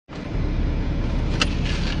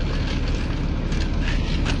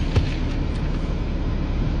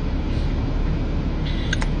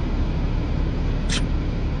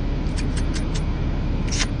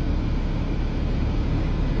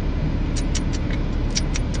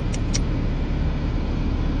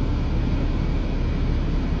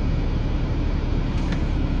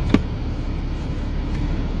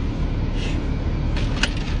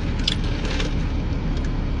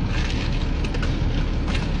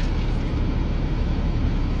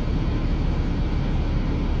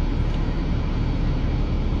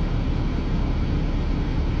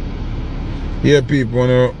Yeah, people, you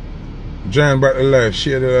know, join back the life,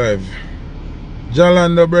 share the life.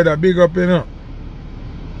 Jalando, brother, big up, you know.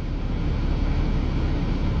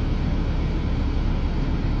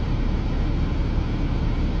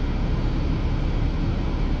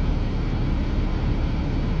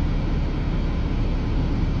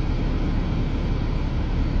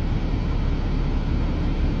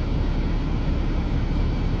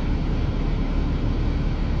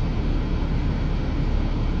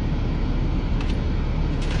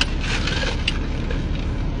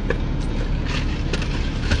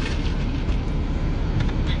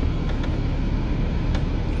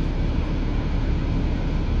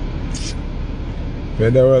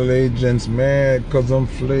 Federal agents mad cause I'm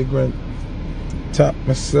flagrant. Tap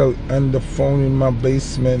myself and the phone in my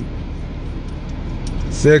basement.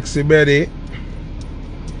 Sexy Betty.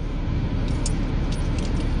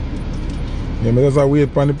 Yeah, me just a wait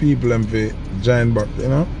for the people and for join back, you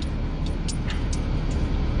know.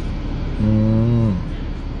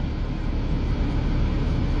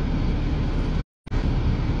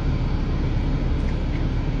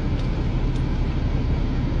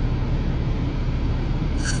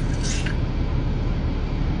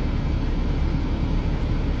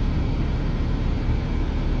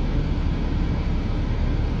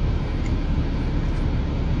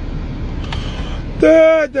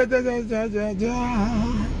 Da, da, da, da, da, da,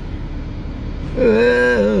 da.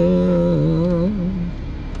 Oh,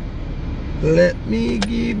 let me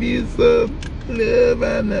give you some love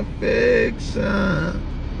and affection.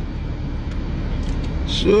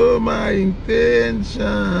 Show my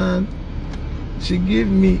intention. She give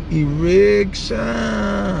me erection.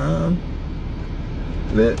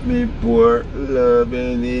 Let me pour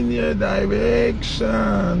loving in your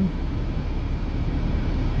direction.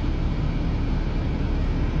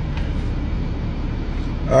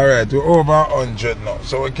 Alright, we're over 100 now,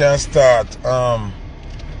 so we can start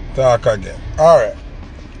talk again. Alright.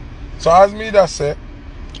 So as me that said,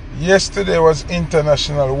 yesterday was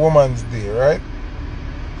International Women's Day, right?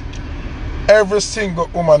 Every single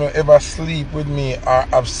woman who ever sleep with me or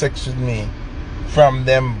have sex with me from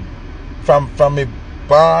me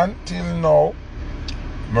born till now,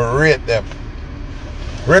 me rate them.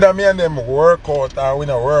 Whether me and them work out or we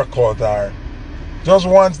not work out or just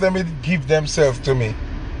once them give themselves to me,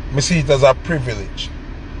 I see it as a privilege.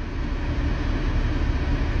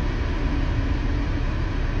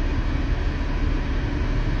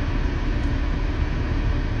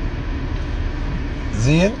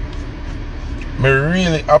 Zine, me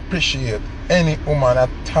really appreciate any woman at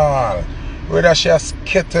all. Whether she a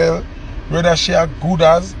skittle, whether she a good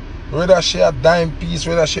as, whether she a dime piece,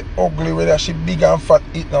 whether she ugly, whether she big and fat,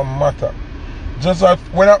 it no matter. Just like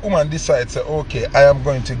when a woman decides, say, okay, I am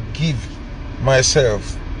going to give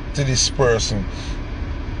myself to this person,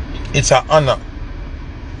 it's an honor.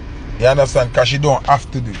 You understand? Because she don't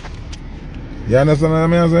have to do it. You understand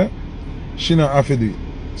what I say? She don't have to do it.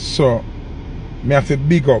 So, me have to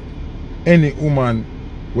big up any woman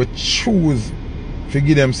who choose to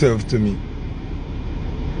give themselves to me.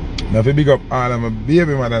 I have to big up all of my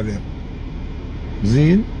baby mother them.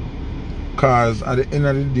 Zine? Because at the end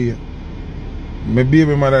of the day, my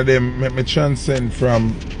baby mother them make me transcend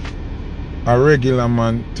from a regular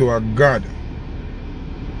man to a God,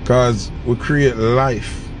 because we create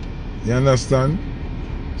life. You understand?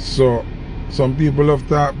 So some people have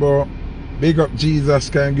talked about big up Jesus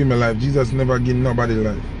can give me life. Jesus never give nobody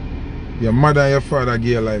life. Your mother and your father give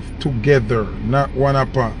you life together, not one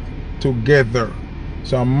apart, together.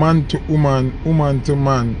 So a man to woman, woman to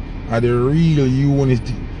man are the real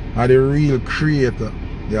unity, are the real creator.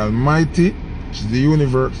 The Almighty, which is the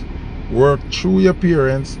universe, work through your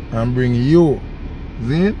parents and bring you.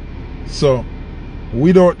 See? So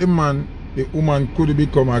without the man, the woman could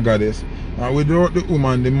become a goddess, and without the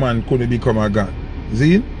woman, the man could become a god.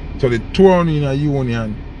 See? So the two in a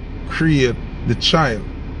union create the child.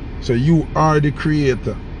 So you are the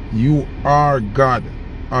creator, you are God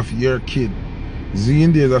of your kid. See?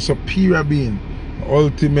 There's a superior being,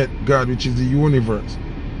 ultimate God, which is the universe.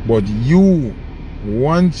 But you,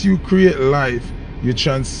 once you create life, you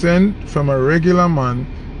transcend from a regular man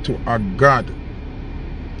to a God.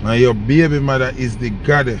 And your baby mother is the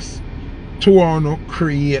goddess. Two no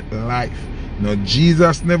create life. No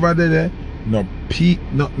Jesus never did it. No Pete,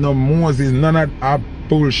 no Moses, none of that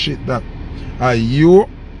bullshit that. You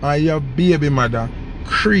and your baby mother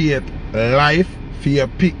create life for your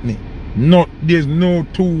picnic. There's no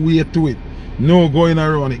two way to it. No going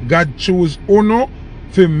around it. God chose Uno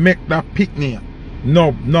to make that picnic.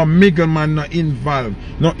 No middleman, no involved,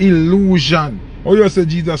 no illusion. Oh, you say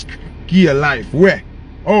Jesus give life. Where?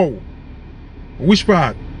 Oh, which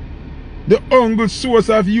part? The only source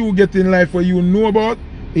of you getting life what you know about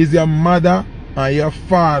is your mother and your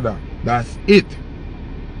father. That's it.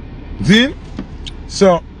 See?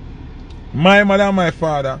 So, my mother and my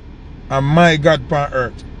father are my God upon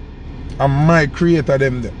earth. And my creator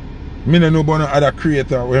them there. Me no know about no other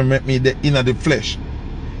creator will make me the inner the flesh.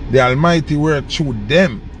 The Almighty work through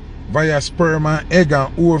them via sperm and egg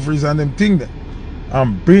and ovaries and them thing there.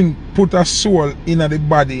 And put a soul in the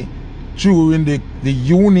body during the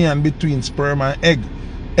union between sperm and egg.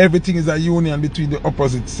 Everything is a union between the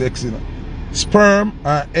opposite sex, you know. Sperm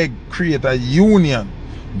and egg create a union.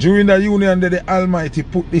 During the union that the Almighty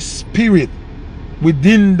put the spirit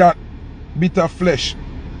within that bit of flesh.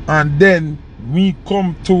 And then we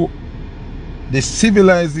come to the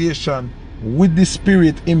civilization with the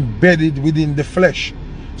spirit embedded within the flesh.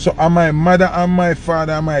 So are my mother and my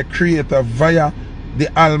father and my creator via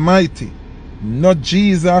the Almighty. Not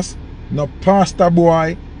Jesus, not Pastor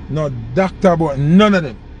Boy, not Doctor Boy, none of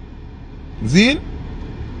them. See?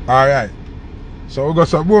 Alright. So we got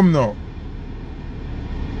some boom now.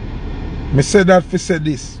 Me say that for say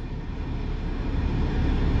this.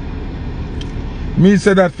 Me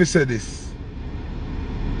say that for say this.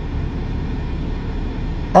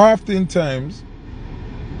 Oftentimes,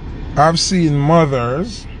 I've seen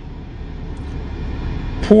mothers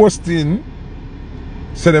posting,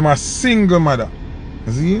 say them a single mother.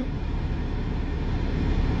 See?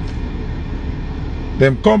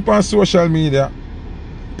 Them come on social media,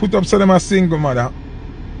 put up say them a single mother,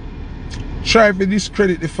 try to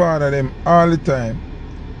discredit the father them all the time.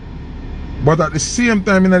 But at the same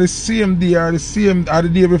time, in the same day or the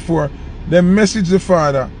day before, they message the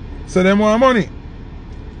father, say them want money.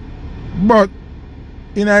 But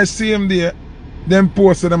in the same day, them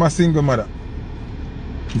post them a single mother.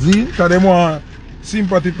 See? Because they want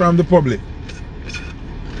sympathy from the public.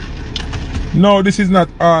 No, this is not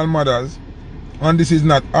all mothers. And this is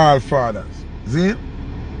not all fathers. See?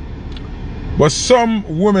 But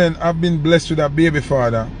some women have been blessed with a baby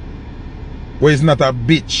father where is not a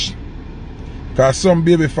bitch. Because some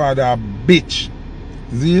baby father are bitch.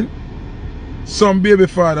 See? Some baby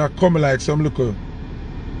father come like some little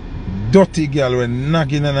dirty girl with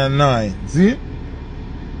nagging and a nine. See?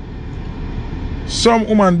 Some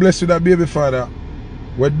woman blessed with a baby father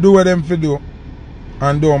will do what them for do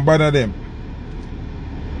and don't bother them.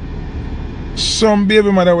 Some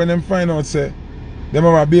baby mother when them find out say them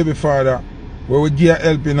have a baby father where we give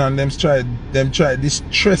helping and them try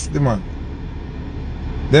distress the man.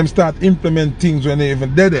 Them start implement things when they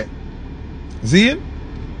even dead there. See?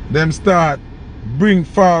 Them start bring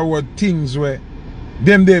forward things where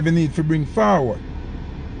them they even need to bring forward.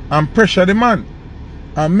 And pressure the man.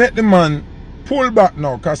 And make the man pull back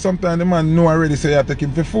now. Because sometimes the man know already say you take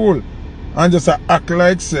him for fool. And just act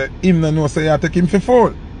like say him no know say you take him for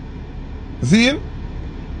fool. See?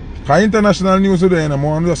 Because international news today, you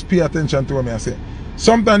know, just pay attention to what I say.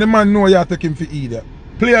 Sometimes the man know you take him for either.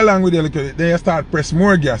 Play along with you a little bit, then you start press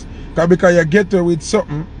more gas. Because you get there with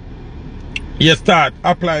something, you start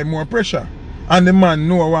apply more pressure. And the man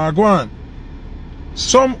know what go on.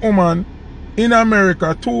 Some woman in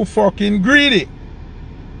America too fucking greedy.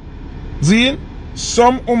 See?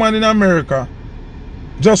 Some woman in America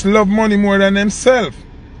just love money more than themselves.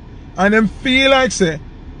 And them feel like say,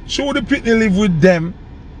 should the pitney live with them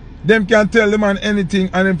can tell the man anything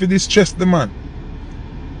and them fi distress the man.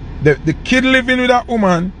 The kid living with that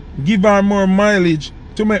woman give her more mileage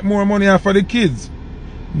to make more money off of the kids.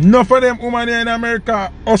 Enough of them women here in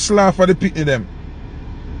America hustle for the pitney them.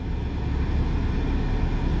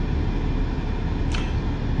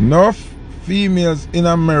 Enough females in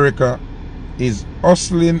America is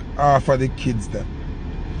hustling off of the kids them.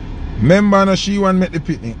 Remember no she want make the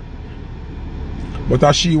pitney.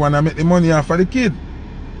 But she want to make the money off of the kid.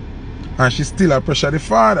 And she still a pressure the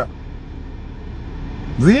father.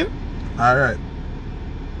 See? Alright.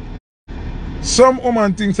 Some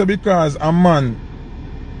woman thinks that because a man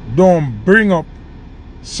don't bring up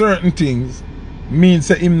certain things means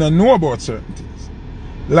that him not know about certain things.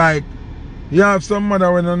 Like, you have some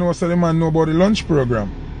mother when I know so the man know about the lunch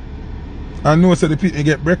program. And know so the people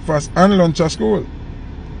get breakfast and lunch at school.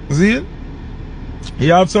 See?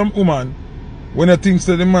 You have some woman when I think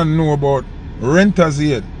that the man know about renter's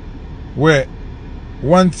aid, where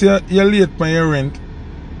once you're late for your rent,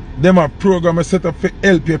 them a program set up for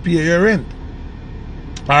help you pay your rent.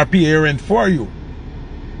 Or pay your rent for you.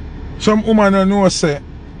 Some woman I know say,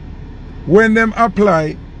 when them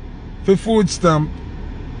apply for food stamp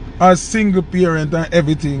as single parent and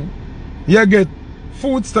everything, you get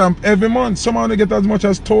food stamp every month. Some of them get as much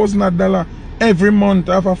as $1,000 every month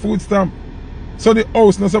of a food stamp. So the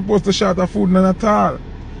house not supposed to short of food none at all.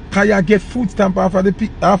 Because you get food stamp off of the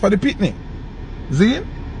pitney. See?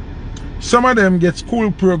 Some of them get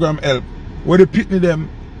school program help, where the pitney them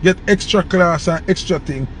get extra class and extra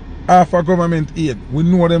thing off of government aid. We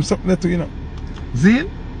know them something to, you know. See?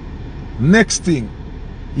 Next thing,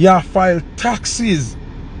 you file taxes.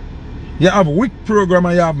 You have WIC program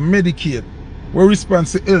and you have Medicaid. We respond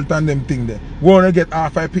to health and them thing there. We want to get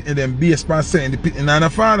half of pitney them based on saying the pitney and a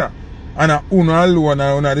father. And a uno alone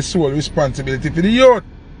and una the sole responsibility for the youth.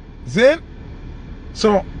 See?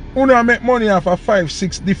 So, una make money off of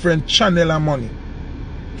 5-6 different channel of money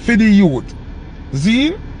for the youth.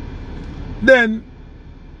 See? Then,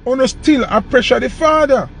 una still a pressure the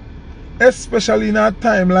father. Especially in a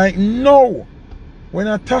time like now. When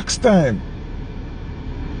a tax time.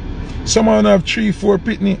 Some of them have 3-4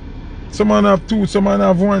 pitney. Some of them have 2, some of them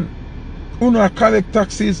have 1. Una collect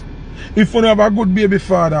taxes. If you have a good baby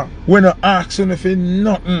father, when you ask you for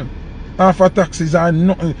nothing, after taxes or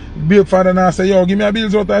nothing, baby father now say, yo, give me a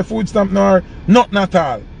bills out of food stamp now, or nothing at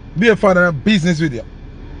all. Baby father have business with you.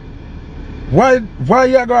 Why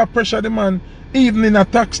you going to pressure the man even in a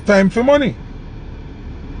tax time for money?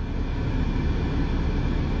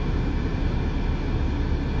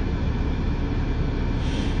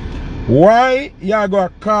 Why you going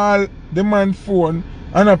to call the man phone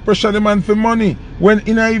and pressure the man for money when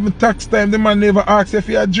in a even tax time the man never asks if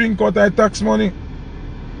you a drink out of tax money?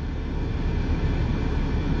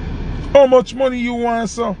 How much money you want,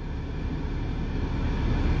 sir?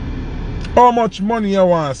 How much money you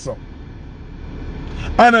want, sir?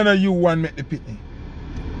 And then you want make the pitney.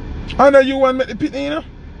 And then you want make the pitney, you know?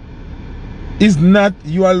 It's not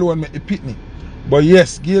you alone make the pitney. But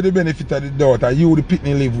yes, give the benefit of the doubt that you the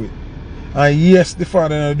pitney live with. And yes, the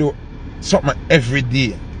father do something every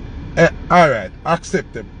day. Alright,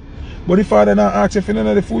 accept them. But the father not ask you for none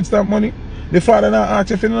of the food stamp money. The father not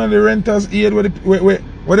ask you for none of the renters aid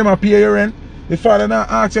where them a pay your rent. The father not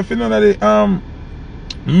ask you for none of the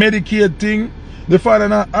Medicaid thing. The father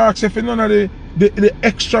not ask you for none of the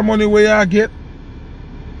extra money where you get.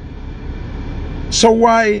 So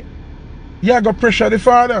why you go pressure the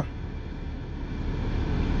father?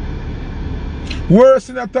 Worse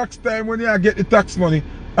in a tax time when you get the tax money.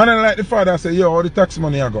 And then like the father say, yo, all the tax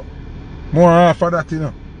money I got. More half of that, you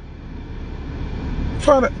know.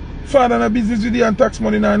 Father no business with you and tax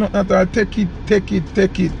money now, not at all. Take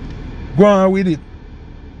it. Go on with it.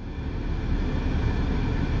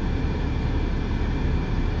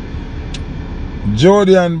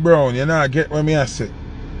 Jody and Brown, you know, get what me I say.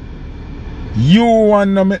 You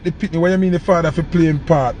want to make the pitney, what you mean the father for playing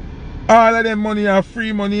part? All of them money are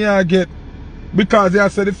free money you get. Because you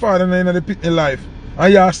say the father in the pitney life.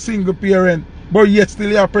 And you're a single parent. But yet still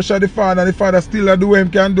you pressure the father and the father still do what him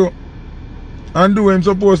can do. And do what him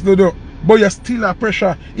supposed to do. But you still a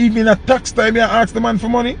pressure. Even at tax time you ask the man for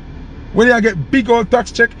money. When you get big old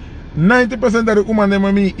tax check, 90% of the woman them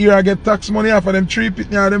and me here I get tax money off of them 3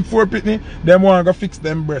 pitney or them 4 pitney. Them want to go fix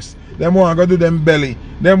them breasts. Them want to go do them belly.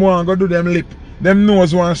 Them want to go do them lip. Them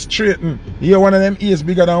nose want straighten. Here one of them ears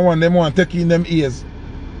bigger than one. Them want to take in them ears.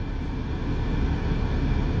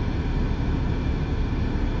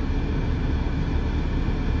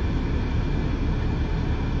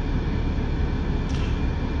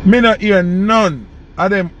 Me not hear none of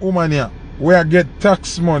them women here where I get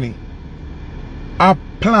tax money. I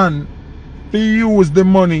plan to use the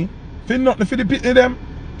money for nothing for the pitney them.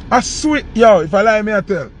 I swear, yo, if I lie me I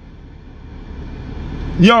tell.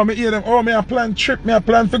 Yo, me hear them, oh, me I plan trip, me I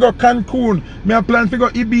plan to go Cancun, me I plan to go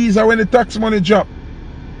Ibiza when the tax money drop.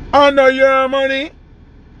 I know your money.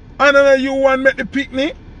 I know you want make the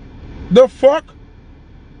pitney. The fuck?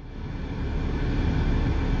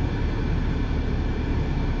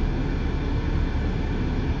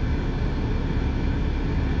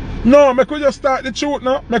 No, me could just start the truth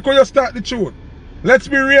now. Me could just start the truth. Let's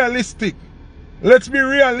be realistic. Let's be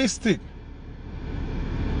realistic.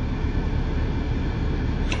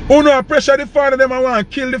 Who know pressure the father them and want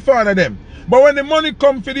to kill the father them. But when the money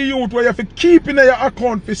come for the youth where you have to keep in your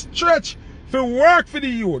account for stretch, for work for the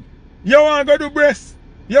youth, you want to go do breast,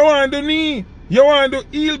 you want to do knee, you want to do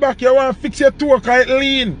heel back, you want to fix your toe because it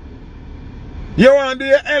lean. You want to do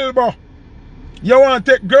your elbow. You want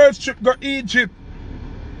to take girls trip, go Egypt.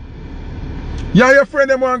 You and your friend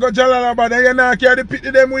them want to go Jalalabad and you not carry the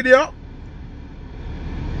pitney them with you.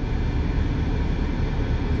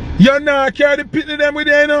 You not carry the pitney them with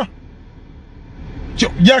you, you know.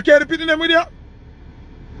 You carry the pitney them with you.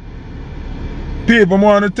 People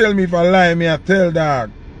want to tell me if I lie, me I tell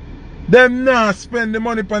dog. Them not spend the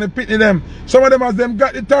money on the pitney them. Some of them as them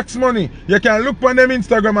got the tax money. You can look on them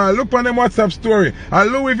Instagram and look on them WhatsApp story.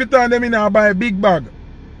 And Louis Vuitton them in and buy a big bag.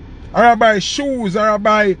 or I buy shoes, or I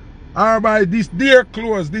buy this dear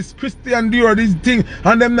clothes, this Christian Dior, this thing,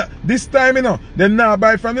 and them this time, you know, them now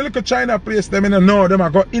buy from the little China place, them, you know, them I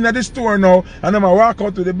go in at the store now, and them I walk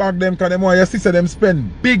out to the back them, because them want your sister them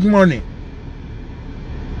spend big money.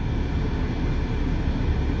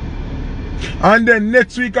 And then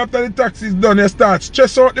next week after the tax is done, you start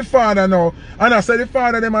stress out the father now. And I say the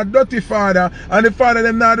father them a dirty father, and the father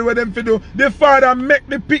them now do what them fi do. The father make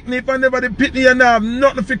the picnic, and never the picnic and have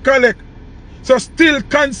nothing to collect. So still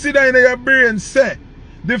consider in your brain, say,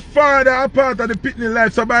 the father a part of the picnic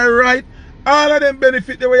life. So by right, all of them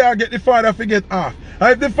benefit the way you get the father to get off.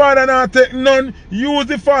 And if the father not take none, use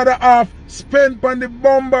the father off, spend on the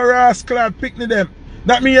bomber rascal picnic them.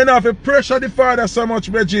 That means you don't have to pressure the father so much,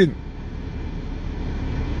 Regine.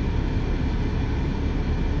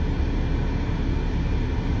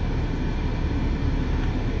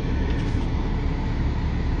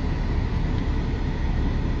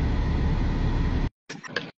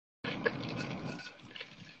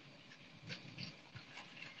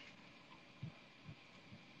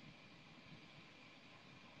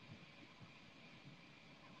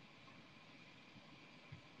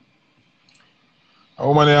 A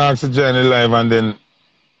woman asks to join the live and then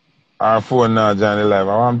our phone now join the live.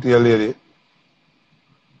 I want to tell you lady.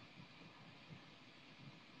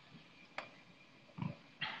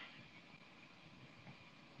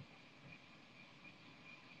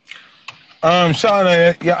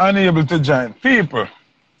 Shauna, you're unable to join. People,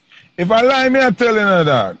 if I lie, me I tell you no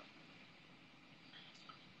dog.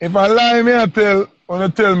 If I lie, me I tell, when you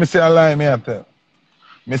tell me say I lie, me I tell.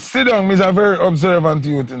 Me sit down, me is a very observant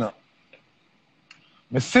youth, you know.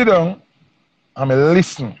 Me sit down and me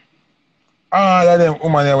listen. All of them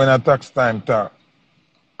women here when I tax time talk.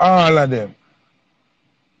 All of them.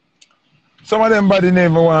 Some of them body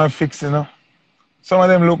never want to fix, you know. Some of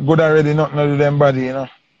them look good already, nothing to do them body, you know.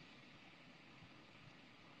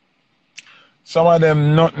 Some of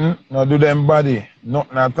them nothing, not do them body,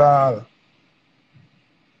 nothing at all.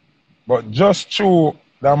 But just through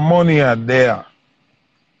the money are there,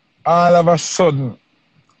 all of a sudden,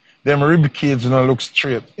 them rib cage don't look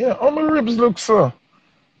straight. Yeah, how my ribs look so?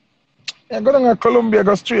 Yeah, go down to Colombia,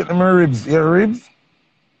 go straight in my ribs. Your ribs?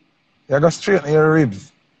 Yeah, go straight in your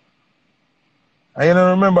ribs. And you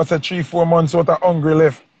don't remember, say 3-4 months worth of hungry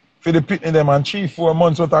left for the picnic them, and 3-4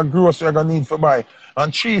 months worth of grocery you're going to need for buy,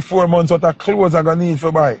 and 3-4 months worth of clothes you're going to need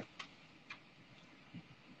for buy.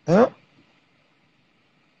 Yeah?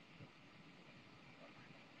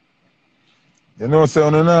 You know, say,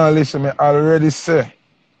 when you not listen, me already say,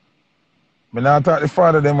 me not talk the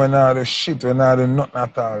father them when not do shit, when not do nothing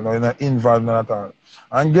at all, no, not involved not at all.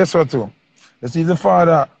 And guess what too? You see the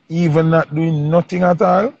father even not doing nothing at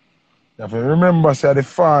all, you have to remember, say, the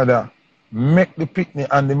father make the picnic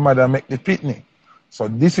and the mother make the picnic. So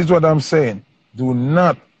this is what I'm saying. Do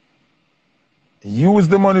not use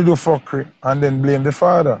the money to fuckery and then blame the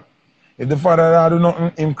father. If the father don't do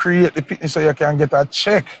nothing, him create the picnic so you can get a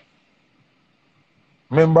check.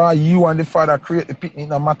 Remember, you and the father create the picnic,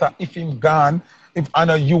 no matter if him gone, if I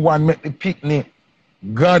know you want to make the picnic.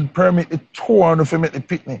 God permit the two of to make the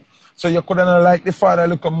picnic. So you couldn't like the father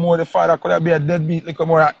look more, the father could have be a deadbeat, look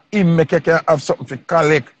more, him make you have something to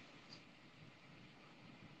collect.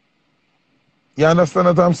 You understand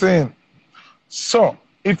what I'm saying? So,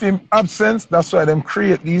 if him absent, that's why them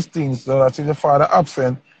create these things, so that if the father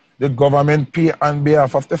absent, the government pay on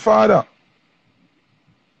behalf of the father.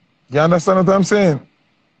 You understand what I'm saying?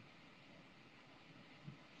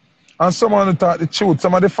 And someone who talk the truth,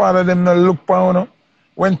 some of the father them not look pound.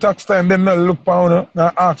 When tax time, them not look pound,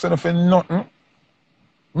 not ask them for nothing.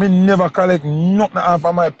 Me never collect nothing off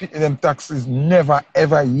of my picking them taxes, never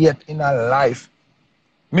ever yet in a life.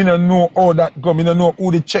 Me don't know how that go, me don't know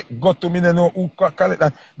who the check got to, me don't know who collect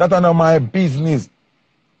that. That are not my business.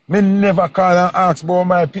 Me never call and ask about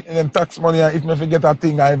my picking them tax money and if me forget a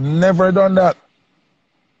thing. I've never done that.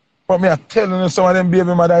 But me are telling you, some of them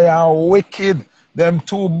baby mother are wicked. Them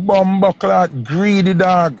two bumbuckler, greedy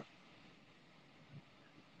dog.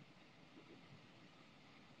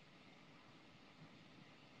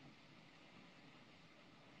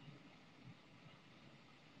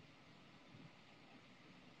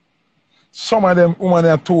 Some of them women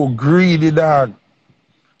are too greedy dog.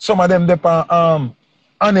 Some of them depend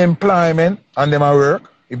unemployment and them at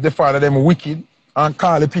work. If the father them wicked and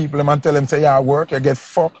call the people them and tell them say, yeah, work, you get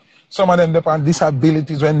fucked. Some of them depend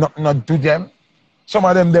disabilities when nothing not do them. Some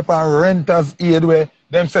of them depend renters aid where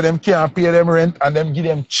them say them can't pay them rent and them give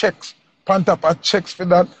them checks, pan top of checks for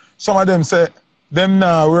that. Some of them say them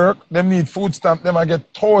now work, them need food stamp, them I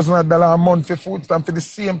get $1,000 a month for food stamp for the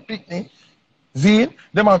same picnic. See?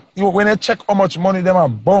 When they check how much money them a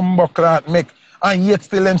bumbo clot make, and yet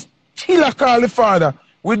still them still a call the father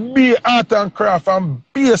with be art and craft and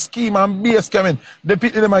be a scheme and be a scamming. The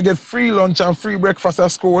people them a get free lunch and free breakfast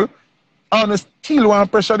at school, and they still want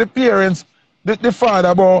to pressure the parents, the father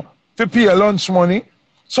about to pay lunch money.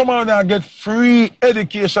 Some of them get free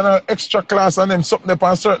educational extra class and them something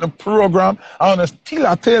upon a certain program, and they still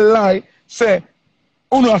a tell lie, say,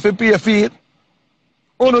 you don't have to pay for it.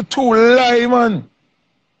 You too lie, man.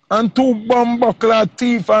 And too bumbuckler,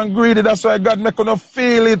 thief and greedy. That's why God make you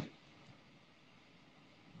feel it.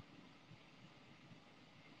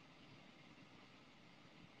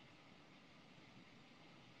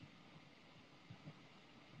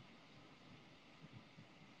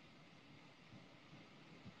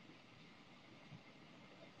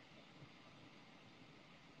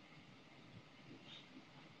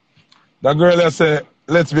 The girl that say,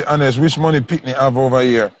 let's be honest, which money Pitney have over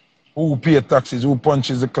here? Who pay taxes? Who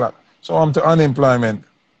punches the clock? So I'm to unemployment.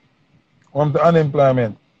 I'm to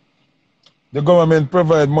unemployment. The government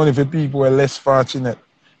provide money for people who are less fortunate.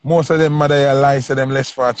 Most of them mother lie, say them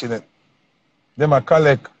less fortunate. Them a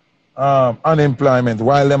collect unemployment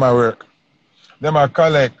while them a work. Them a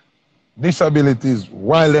collect disabilities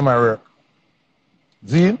while them a work.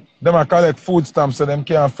 See? Them a collect food stamps so them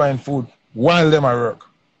can't find food while them a work.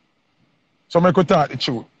 So I could talk the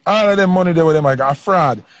truth. All of them money they with them like a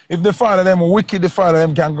fraud. If the father them wicked, the father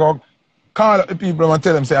them can go call up the people and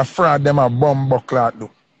tell them say a fraud them a bum buckler do.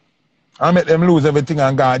 And make them lose everything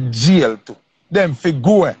and go to jail too. Them fi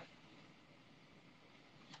go.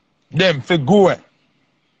 Them fi go.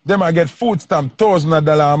 Them a get food stamp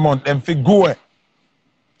 $1,000 a month. Them fi go.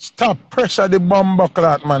 Stop pressure the bum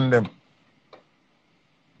buckler man them.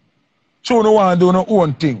 You no want to do no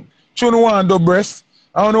own thing. You no want to do breast.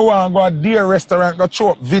 I don't want to go to a dear restaurant, go show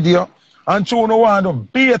up video, and you don't want to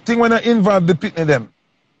be a thing when I involve the pitney them.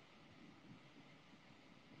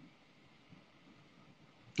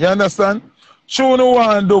 You understand? You don't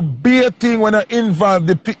want to be a thing when I involve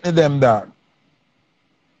the pitney them, dog.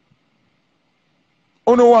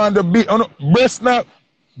 You don't want to be,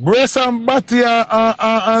 breast and body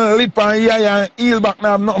and lip and yaya and heel back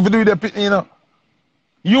now have nothing to do with the pitney, you know.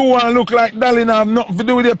 You want to look like Dolly now have nothing to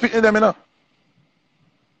do with the pitney them, you know.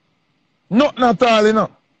 Nothing at all, you know.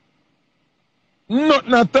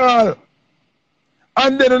 Nothing at all.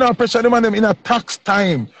 And then you not pressure them on them in a tax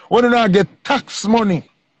time. When you not get tax money.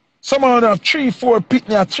 Some of them have 3-4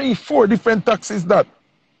 pitney, 3-4 different taxes that.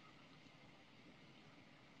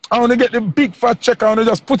 I want to get the big fat check, I want to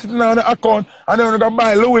just put it in the account and then I want to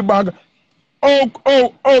buy a Louis bag.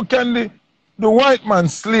 How can the white man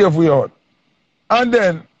slave we out? And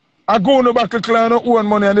then I go in the back of the clan and own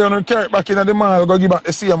money and then I carry it back in the mall and go give back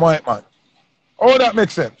the same white man. Oh, that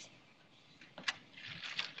makes sense.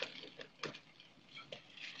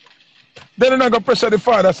 Then you're not going to pressure the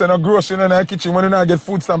father send a grocery in the kitchen when you not get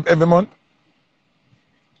food stamp every month.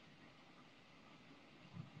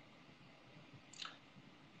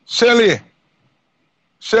 Shelly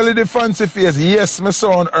the fancy face, yes, my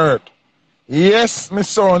son earth. Yes, my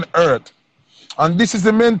son earth. And this is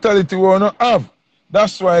the mentality we want to have.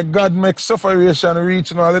 That's why God makes sufferation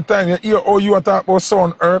reaching all the time. You hear how you talk about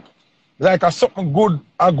son earth. Like a something good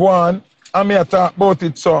I go on, and me talk about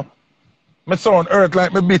it, so my son earth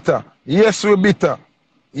like me bitter. Yes, we bitter.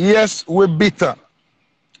 Yes, we bitter.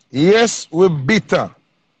 Yes, we bitter.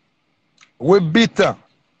 We bitter.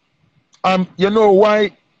 You know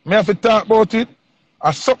why me have to talk about it?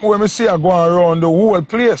 As something when me see I go around the whole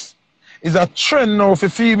place. It's a trend now for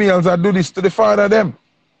females that do this to the father them.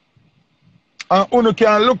 And you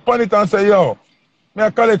can look upon it and say, yo, me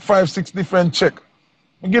I collect 5-6 different check.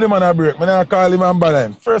 I give him a break. I call him and bother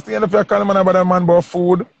him. First thing, if you call him and bother man about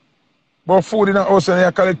food. About food in the house and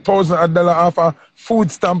you collect $1,000 off a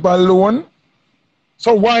food stamp alone.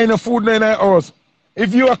 So why no food in the house?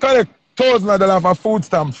 If you collect $1,000 off a food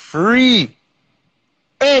stamp free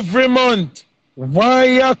every month, why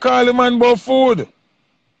you call him man about food?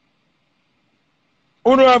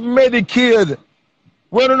 You don't have Medicaid.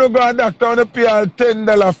 When you go to a doctor, you pay $10,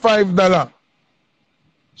 $5.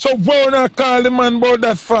 So why you not call the man about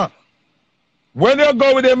that for? When you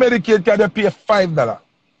go with the Medicaid, you pay $5,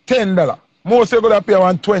 $10. Most you go to pay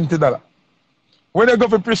 $20. When you go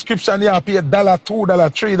for prescription, you pay $1, $2,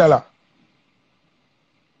 $3.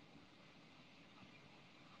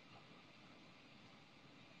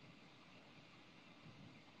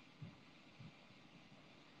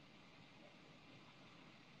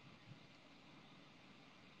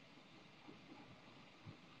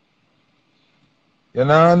 You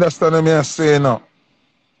know understand what I say now?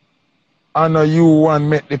 I know you want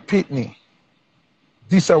make the pitney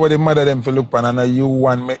This is what the mother them for look on, and you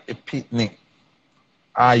want make a pitney.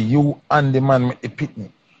 Are you and the man make a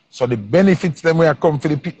pitney? So the benefits them where come for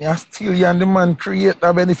the pitney are still you and the man create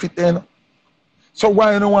that benefit then. So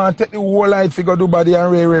why you don't want to take the whole life figure do body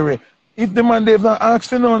and ray? If the man they've not asked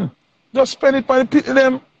for none, just spend it on the pitney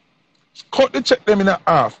them. Cut the check them in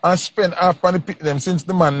half and spend half on the pitney them since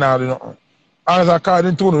the man now do nothing. As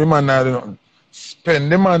according to the man now do nothing.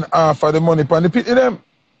 Spend the man half of the money on the pitney them.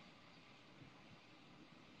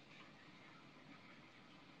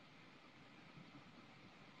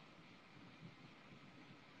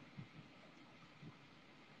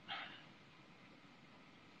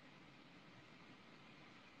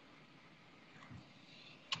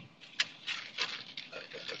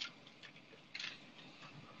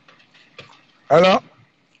 Hello?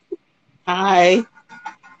 Hi.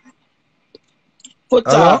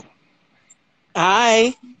 Foota. Hello?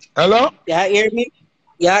 Hi. Hello? Y'all hear me?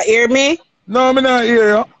 Y'all hear me? No, me not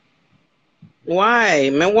hear you. Why?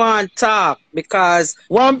 Me want talk because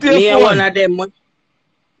Want me your and phone? one of them.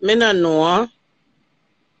 Me no know.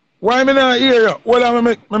 Why me not hear you? Hold on,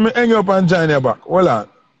 me hang you up and join you back. Hold on.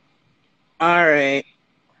 All right.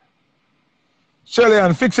 Shelly,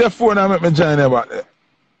 and fix your phone and make me join you back there.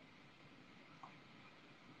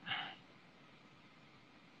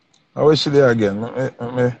 I wish you there again.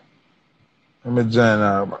 Let me join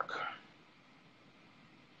her back.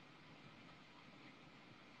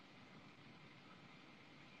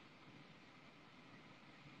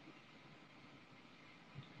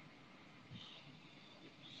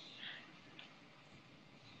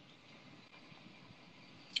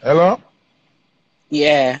 Hello?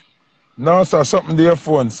 Yeah. No, sir, something to your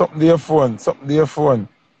phone. Something to your phone. Something to your phone.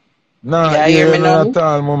 Nah, Y'all hear hear me you now? at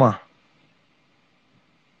all, mama.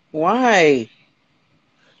 Why?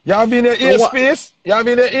 You have been in the Me wa- airspace? You have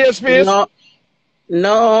been in the airspace? No.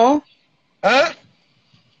 No. Huh?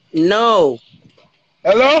 No.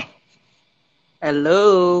 Hello?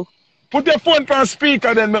 Hello. Put your phone on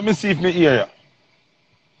speaker then let me see if me hear you.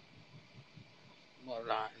 Hold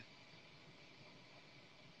on.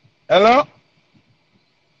 Hello?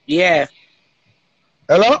 Yeah.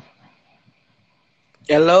 Hello?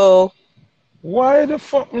 Hello. Why the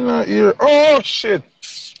fuck me not hear? Oh shit.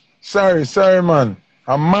 Sorry, man.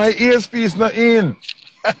 And my earpiece not in.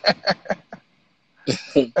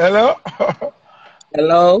 Hello?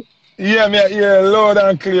 Hello. Yeah, me hear loud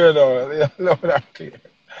and clear though. Yeah, loud and clear.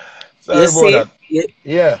 You Sorry about see? that.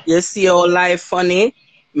 Yeah. You see how life funny?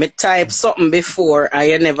 Me type something before and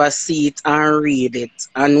you never see it and read it.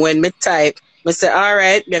 And when me type, me say, all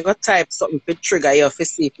right, me go type something to trigger you to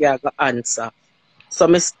see if you have the answer. So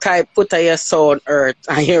me type put your sound earth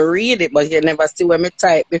and you read it, but you never see what me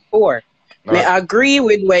type before. Me Right. agree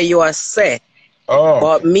with where you are say, Oh,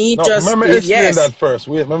 but okay. me No, let just, me explain yes. that first.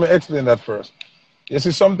 Wait, let me explain that first. You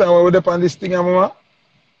see, sometimes when we're up on this thing, mama,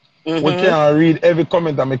 we Mm-hmm. can't read every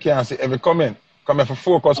comment and we can't see every comment. Come here for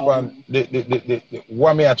focus on the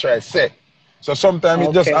what me I try to say. So sometimes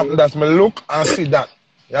it just Okay. happens that me look and see that.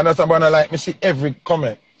 You understand? But I like me see every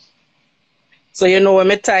comment. So you know what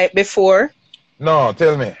me type before? No,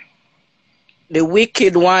 tell me. The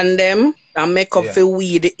wicked one them and make up Yeah. for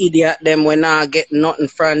we the idiot them when I get nothing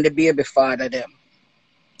from the baby father them.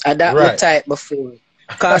 And that me Right. type before.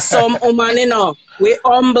 Cause some woman, you know, we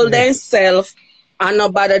humble Yeah. themselves and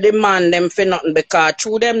nobody demand them for nothing because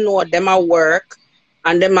through them know them a work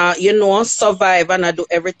and them a, you know, survive and I do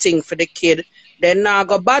everything for the kid. They not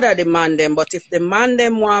go bother the man them. But if the man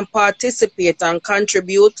them want participate and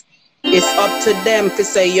contribute, it's up to them to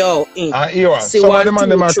say, yo, see Some of one, them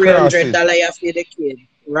and them two, are $300 crosses. for the kid.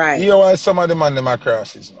 Right. Here why some of them and them are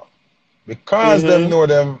crosses now. Because them Mm-hmm. know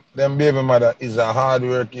them baby mother is a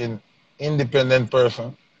hardworking, independent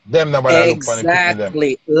person. Them nobody look for the picnic them.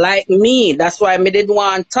 Exactly. Like me. That's why me didn't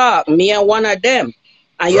want to talk. Me and one of them.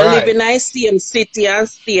 And you live Right. in the same city and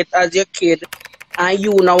state as your kid and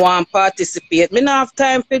you no want to participate. Me not have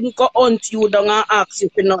time to go hunt you down and ask you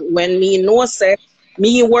for nothing when me know say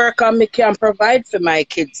me work and me can provide for my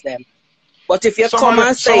kids them. But if you come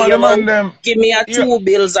and Some say, of them and yo, them give me a you 2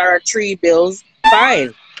 bills or a 3 bills,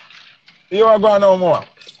 fine. you are going no more.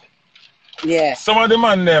 Yeah. Some of them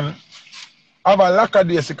and them have a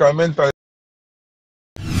lackadaisical mentality.